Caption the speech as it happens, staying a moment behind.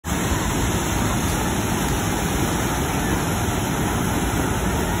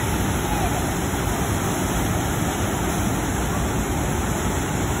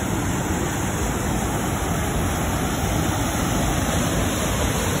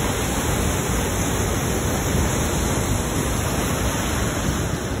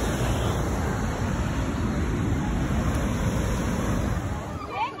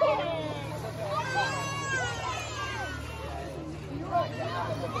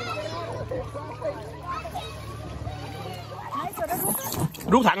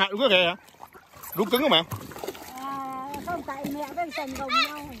Đuốc thẳng hả? Đuốc cái hả? Đuốc cứng không mẹ? Không, tại mẹ với sành gồng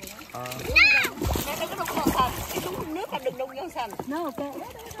nhau. Mẹ đừng có đụng vào sành. Cái đụng nước là đừng đụng vào sành. No, ok.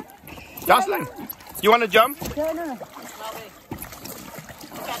 Jocelyn, you wanna jump? Chơi nữa. Nào đi.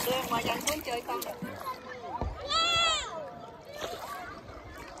 Chàng đưa em ngoài dành muốn chơi con được.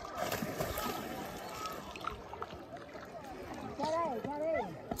 Ra đây, ra đây.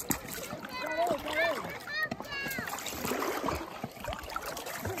 Ra đây, ra đây.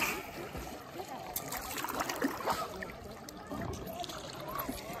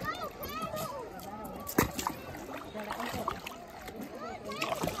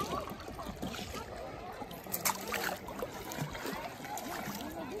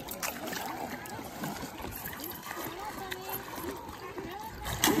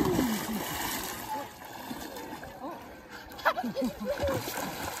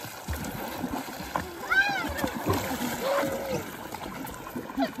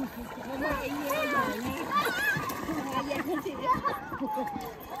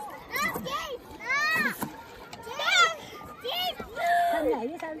 Sân nhảy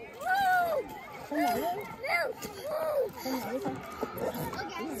đi Sân. Sân nhảy đi. Sân nhảy đi Sân.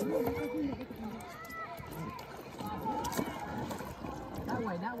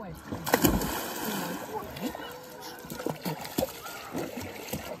 That way.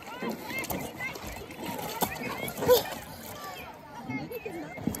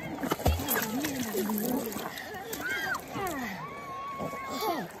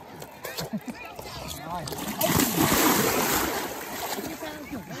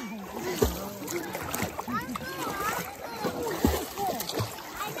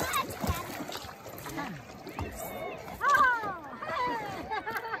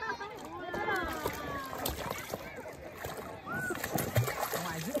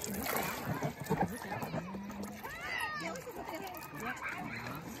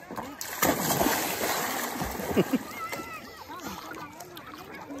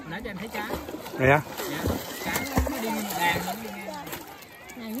 Nãy cho em thấy cá. Này hả? Dạ. Cá nó đi đàn nó đi nghe.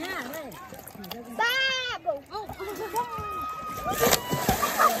 Này nhá, đây. Ba bụng.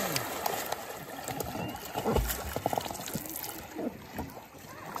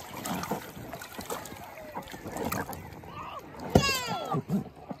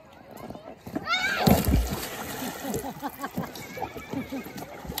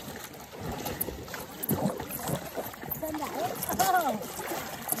 Sân nhảy.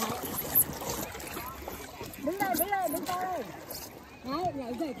 Đứng đây, đứng đây. Đấy,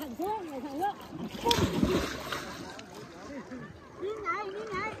 nhảy thẳng xuống, nhảy thẳng xuống. Đi nhảy. Đi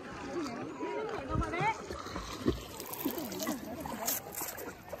nhảy con vào đấy.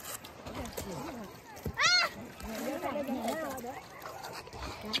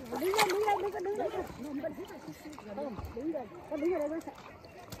 Đứng lên. Con đứng ở đây con sợ.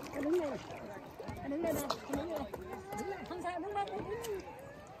 Con đứng đây. Không sao, đứng lên.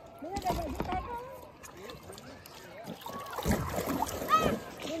 Đứng lên đây, giúp tay.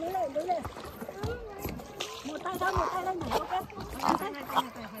 Đứng lên. Một tay thôi, một tay lên nhảy, ok.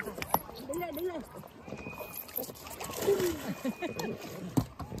 Đứng lên.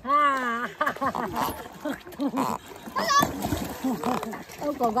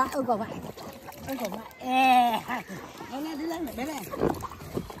 Ôm cổ vậy. Đứng lên.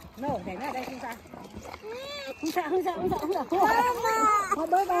 No, để ra đây không sao. Không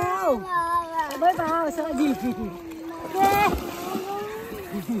bơi vào, sợ gì? Ok.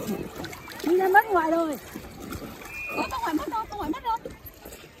 Đi ra mất ngoài rồi. Không phải mất đâu.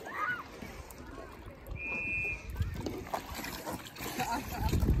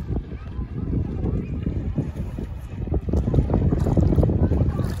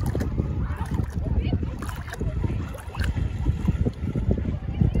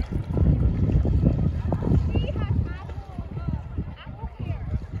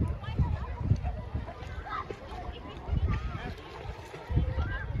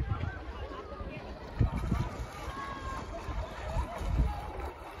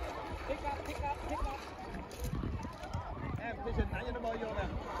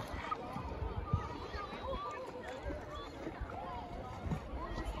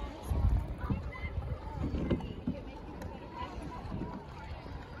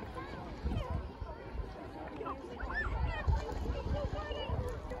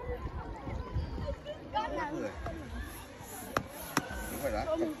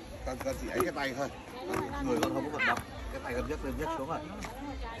 Con chỉ ấy cái tay thôi, người con không có vận động, cái tay con nhấc lên nhấc xuống rồi,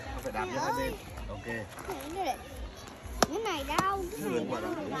 con phải đạp như hai bên. Ok. Cái này đâu? Cái này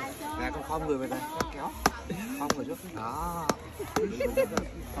đâu? Nè con không người bên đây, kéo. Không người trước. Đó.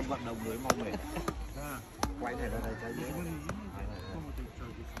 Không vận động người mong mệt. Quay này ra đây trái dưới.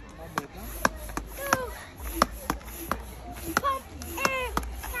 But it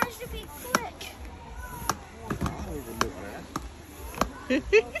has to be quick.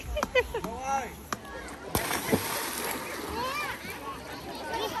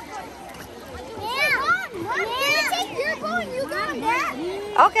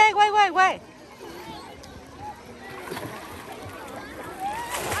 Ok, quay.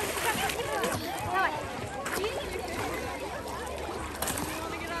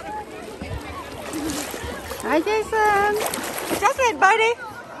 Hi Jason. Jason bơi đi.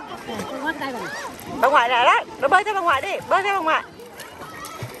 Bà ngoại lại đó. Nó bơi theo bà ngoại đi. Bơi theo bà ngoại.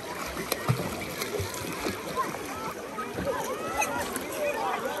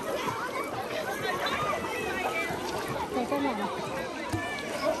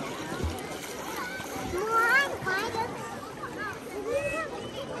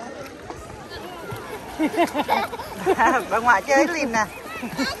 Bà ngoại chơi lìn nè.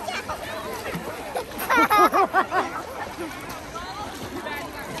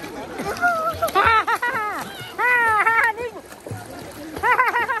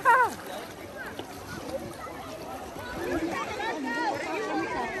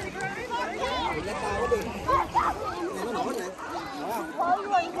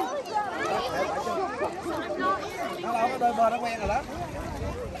 Nó đôi bờ nó quen rồi đó.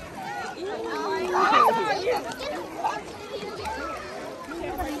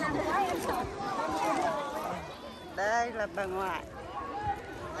 Đây là bà ngoại.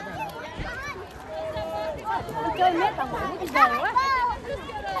 Chơi mét bà ngoại cái giờ quá.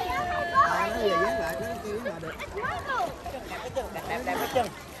 Nó về dán lại nó kêu mà được. Đẹp cái chân.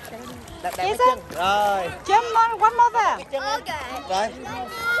 Đẹp cái chân. Rồi. Jump one more there. Rồi.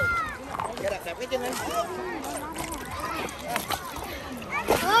 Đẹp cái chân em.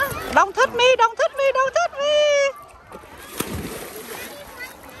 Don't touch me.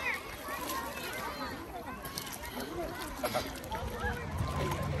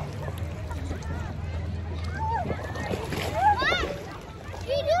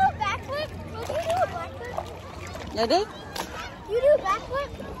 Này đi. You do backflip.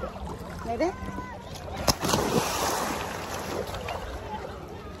 Này đi.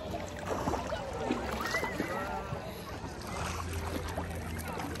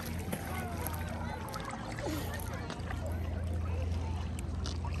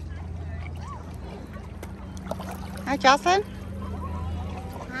 Hi Jocelyn.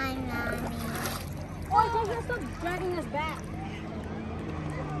 Hi, Mommy. Oh, Jason, stop dragging us back.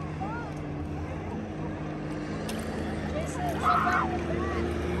 Jason, stop dragging us back.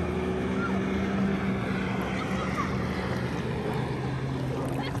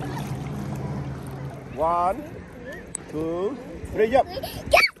 One, two, three, jump.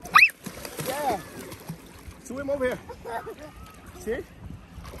 Yeah. Swim over here. See?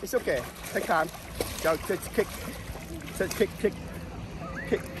 It's okay. Take time. Go, just kick. Just kick.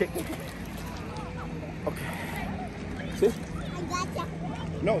 Okay. See? I gotcha.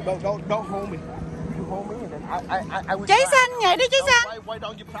 No, don't hold me. You hold me, and then I will. Jason, nhảy đi Jason. Why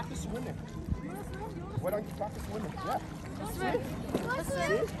don't you practice swimming? Why don't you practice swimming? Yeah.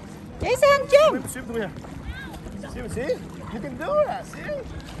 Jason, jump. Swim through here. See? You can do that. See?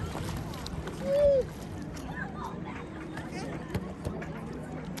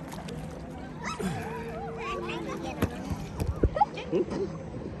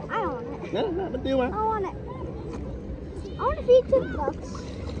 I don't want it. No, mình tiêu mà. I want it. I want to feed two ducks.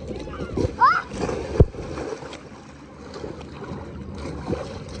 Ah!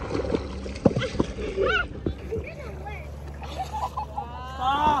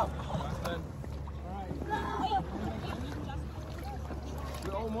 Stop.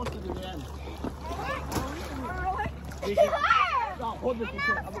 We're almost to the end. Stop. Hold this.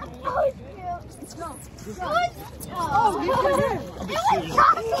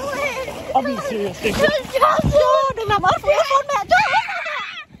 I'll be serious. Đừng làm ớt phía phone mẹ.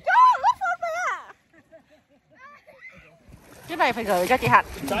 Ớt phone mẹ. Cái này phải gửi cho chị Hạnh.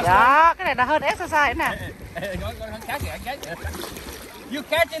 Đó, cái này là hơn exercise nè. Ngồi khác kìa, anh chết. You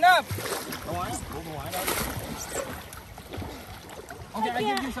catching up. Okay, I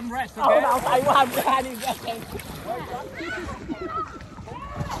give you some rest, okay? Đau tay quá anh ra đi.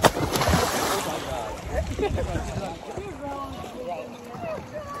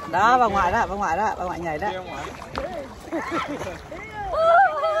 Đó, bà ngoại đó, bà ngoại nhảy đó.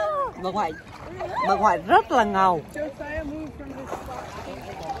 Bà ngoại rất là ngầu.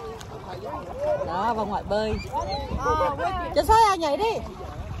 Đó, vào ngoại bơi. Cho sai à nhảy đi.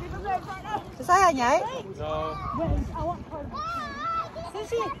 Cho sai à nhảy.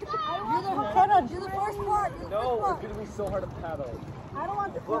 Sissy, you're the paddle. You're the first part. No, it's gonna be so hard to paddle. I don't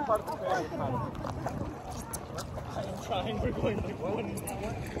want the What part of the paddle? We're going like one.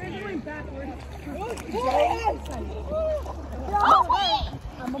 We're going backwards.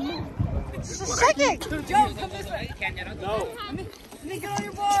 Shake it. Joe, come this way. No. Let me get on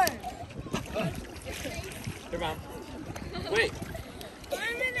your board. Here, Mom. Wait.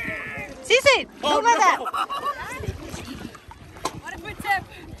 Sissy, look at that. What if we tip?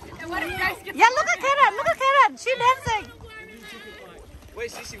 And what if you guys get Yeah, look at Karen. Look at Karen. She's dancing.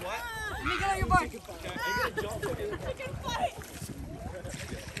 Wait, Sissy, what? Let me get on your board.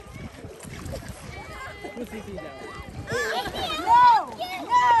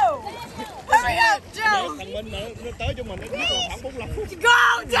 No! Hurry up, Joe! Thằng Minh nó tới cho mình nó biết là khoảng 45 phút.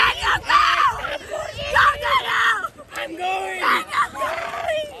 Go, Daniel, go! Go, Daniel! I'm going. Daniel, go!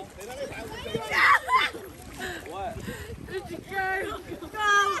 What?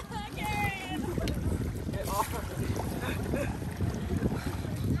 Go!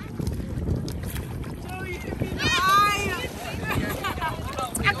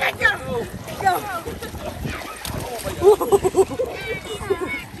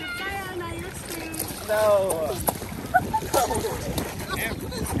 No.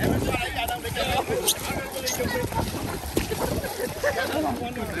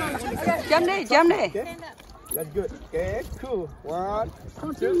 Chấm đi, chấm đi. That's good. Okay, cool. One.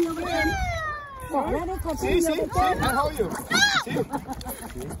 Con chim nhiều bên trên. Bỏ ra đi, con chim See, nhiều see, bên see. trên. I hold you.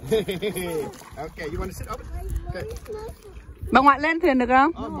 See? Okay, you want to sit up? Okay. Bà ngoại lên thuyền được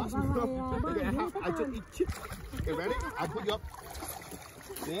không? Oh, much okay, I just eat chips. Okay, ready? I put you up.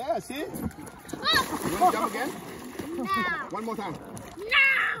 Yeah, see? You want to jump again? No! One more time.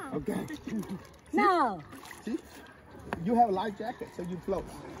 No! Okay. No. See? You have a life jacket, so you float.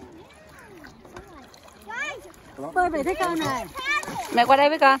 Bơi về thấy con này. Mẹ qua đây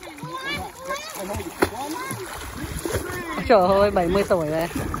với con. I hold you. Trời ơi, 70 tuổi rồi.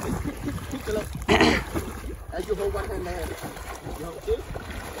 Keep the leg. As you hold one hand there. You hold, see?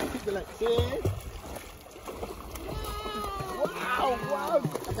 Keep the leg. See? Wow, wow.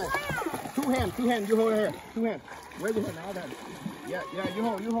 Okay. Two hands, you hold it here. Two hands. Where's your hand? Now then. Yeah, you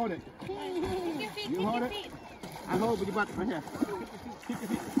hold it. You hold it. I hold with your butt right here. Keep your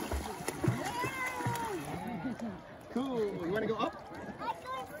feet. Cool. You want to go up?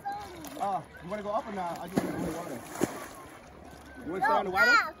 You want to go up or not? I just want to go in the water. You want to stay on the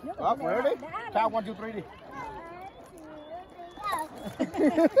water? Up, ready? Count 1, 2, 3 đi.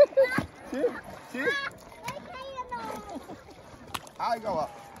 See? See? I go up.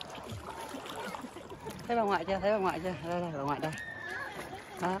 Thấy bà ngoại chưa? Thấy bà ngoại chưa? Đây đây, bà ngoại đây.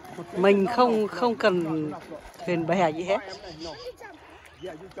 Đó. Mình không cần thuyền bè gì hết.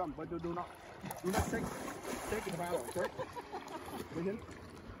 Yeah, you jump, but do not take the paddle, okay?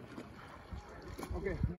 Okay.